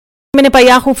Minute by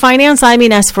Yahoo Finance. I'm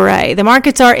Ines Ferre. The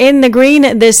markets are in the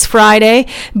green this Friday.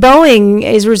 Boeing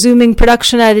is resuming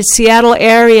production at its Seattle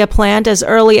area plant as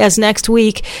early as next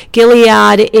week.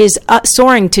 Gilead is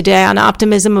soaring today on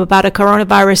optimism about a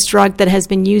coronavirus drug that has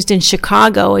been used in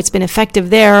Chicago. It's been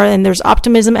effective there, and there's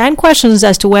optimism and questions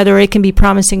as to whether it can be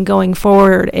promising going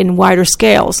forward in wider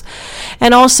scales.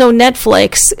 And also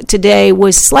Netflix today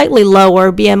was slightly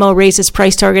lower. BMO raised its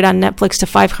price target on Netflix to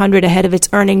 $500 ahead of its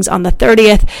earnings on the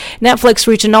 30th. Netflix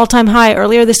reached an all-time high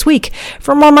earlier this week.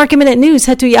 For more Market Minute news,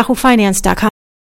 head to yahoofinance.com.